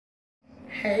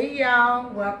Hey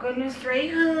y'all, welcome to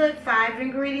Straight Hood, 5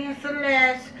 ingredients or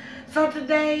less. So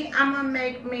today I'm gonna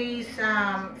make me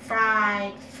some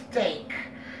fried steak.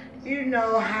 You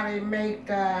know how to make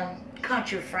the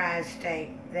country fried steak,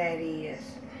 that is.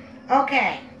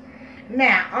 Okay,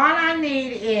 now all I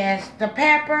need is the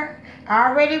pepper. I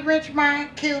already rinsed my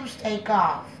cube steak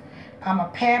off. I'm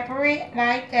gonna pepper it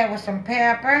like that with some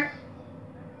pepper.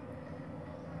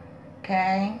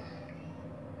 Okay.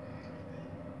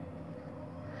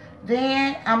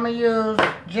 Then I'm going to use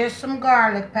just some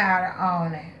garlic powder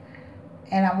on it.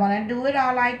 And I want to do it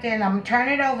all like that. And I'm going to turn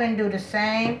it over and do the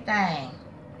same thing.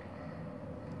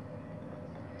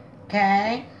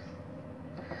 Okay?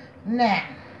 Now,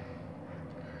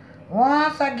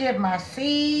 once I get my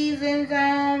seasons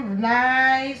on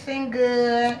nice and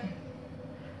good,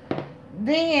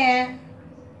 then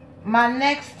my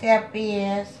next step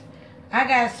is I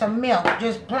got some milk.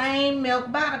 Just plain milk,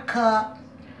 about a cup.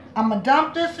 I'm going to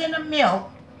dump this in the milk,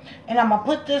 and I'm going to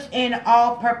put this in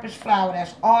all-purpose flour.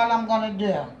 That's all I'm going to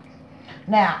do.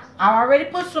 Now, I already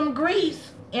put some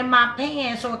grease in my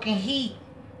pan so it can heat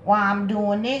while I'm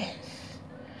doing this.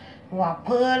 I'm going to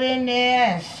put in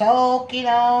there and soak it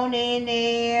on in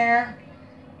there,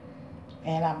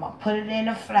 and I'm going to put it in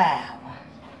the flour.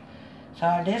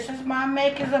 So this is my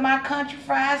makers of my country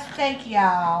fried steak,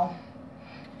 y'all.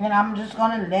 And I'm just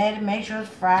going to let it, make sure it's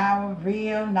fried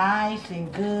real nice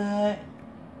and good.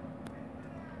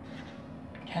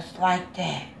 Just like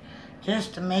that.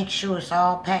 Just to make sure it's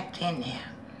all packed in there.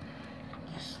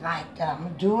 Just like that. I'm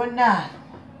going to do another.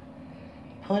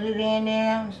 Put it in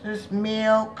there. It's just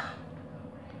milk.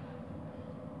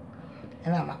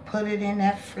 And I'm going to put it in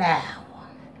that flour.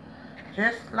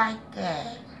 Just like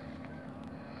that.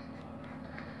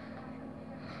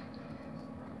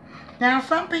 Now,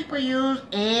 some people use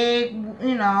egg,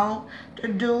 to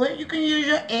do it. You can use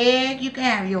your egg. You can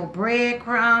have your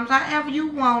breadcrumbs, however you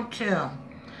want to.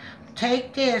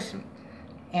 Take this,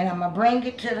 and I'm going to bring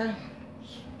it to the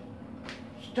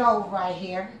stove right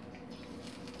here.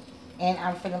 And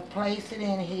I'm going to place it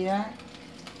in here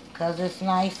because it's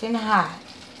nice and hot.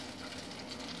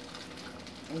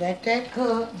 Let that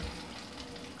cook.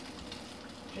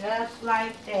 Just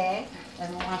like that. Let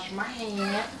me wash my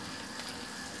hands.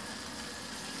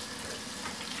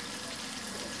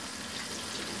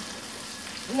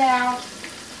 Now,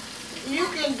 you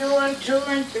can do it 2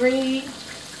 and 3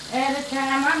 at a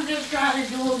time. I'm just trying to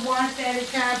do it once at a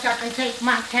time so I can take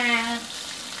my time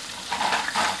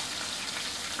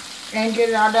and get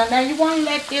it all done. Now, you want to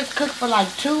let this cook for like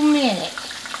 2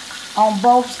 minutes on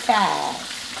both sides.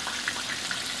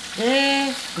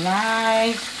 This,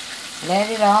 nice.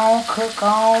 Let it on, cook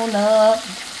on up.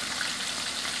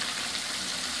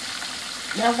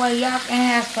 That way y'all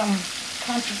can have some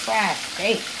country fried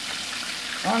steak.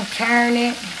 Gonna turn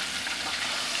it.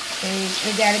 See,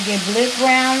 it gotta get blick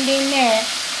brown in that.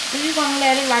 So you're gonna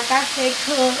let it, like I said,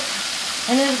 cook.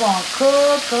 And it's gonna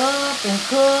cook up and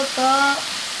cook up.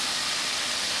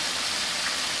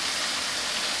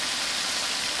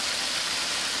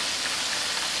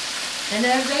 And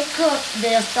as they cook,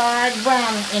 they'll start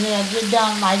browning and they'll get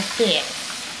done like this.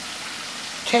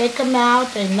 Take them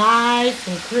out, they're nice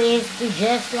and crispy,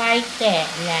 just like that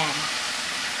now.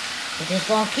 I'm just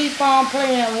going to keep on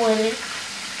playing with it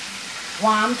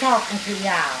while I'm talking to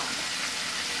y'all.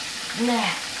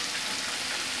 Now,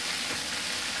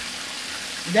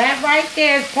 that right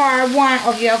there is part 1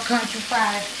 of your country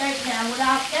fried steak. Now,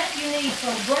 without that, you need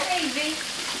some gravy.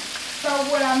 So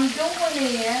what I'm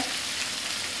doing is,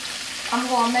 I'm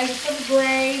going to make some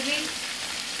gravy.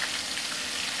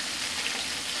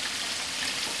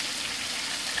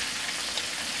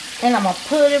 And I'm going to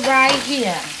put it right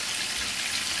here.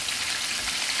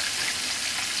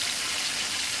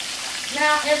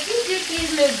 Now, if you get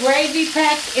these little gravy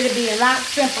packs, it'll be a lot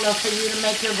simpler for you to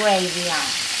make your gravy on.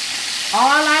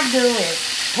 All I do is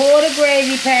pour the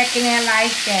gravy pack in there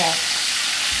like that.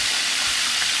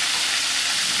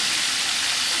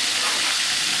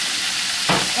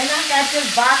 And I got this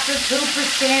box of 2%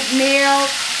 milk.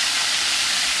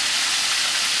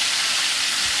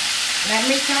 Let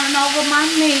me turn over my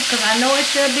meat because I know it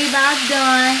should be about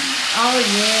done. Oh,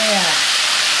 yeah.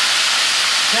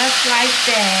 Just like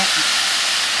that.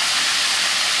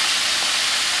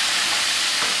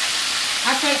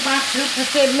 I take my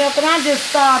 2% milk and I just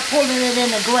start pulling it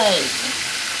in the gravy.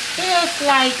 Just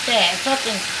like that. So it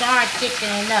can start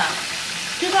thickening up.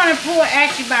 You're going to pour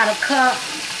actually about a cup.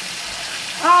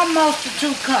 Almost to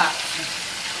 2 cups.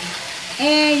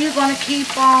 And you're going to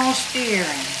keep on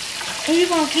stirring. And you're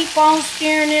going to keep on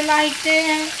stirring it like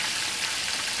that.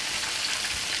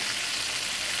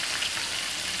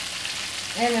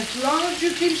 And as long as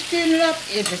you keep stirring it up,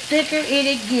 the thicker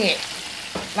it'll get.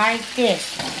 Like this.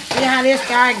 See how this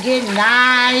start getting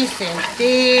nice and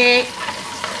thick?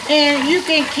 And you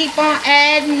can keep on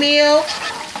adding milk,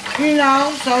 you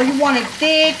know. So you want it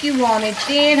thick, you want it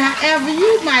thin, however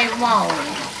you might want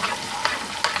it.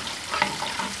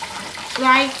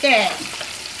 Like that.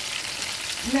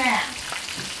 Now,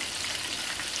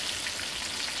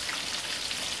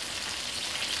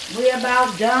 we're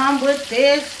about done with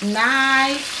this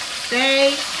nice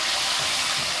steak.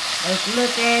 Let's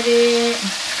look at it.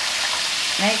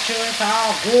 Make sure it's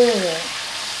all good.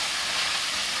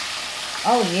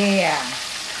 Oh yeah.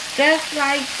 Just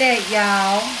like that,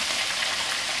 y'all.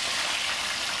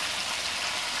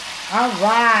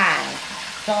 Alright.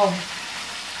 So,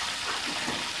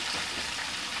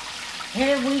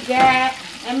 here we got,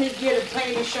 let me get a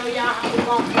plate and show y'all how we're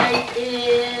going to plate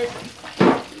this.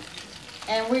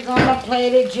 And we're going to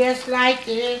plate it just like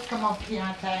this. Come on,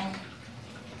 Keontae.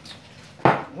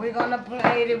 We're going to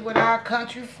plate it with our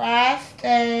country fried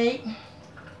steak.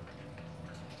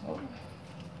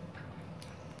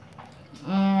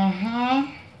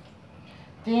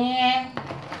 Then,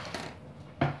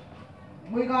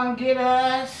 we're going to get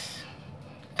us,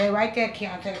 stay right there,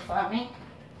 Keontae, for me.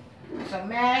 Some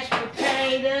mashed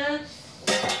potatoes.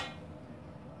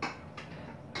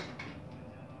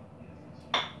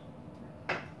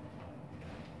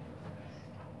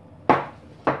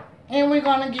 And we're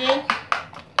going to get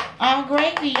our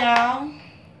gravy, y'all.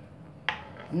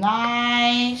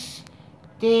 Nice,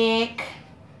 thick,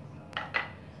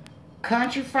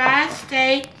 country fried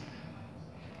steak.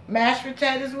 Mashed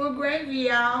potatoes with gravy,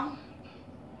 y'all.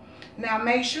 Now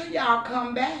make sure y'all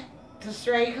come back to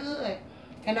Straight Hood.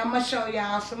 And I'm going to show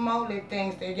y'all some more little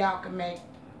things that y'all can make.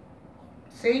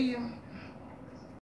 See you.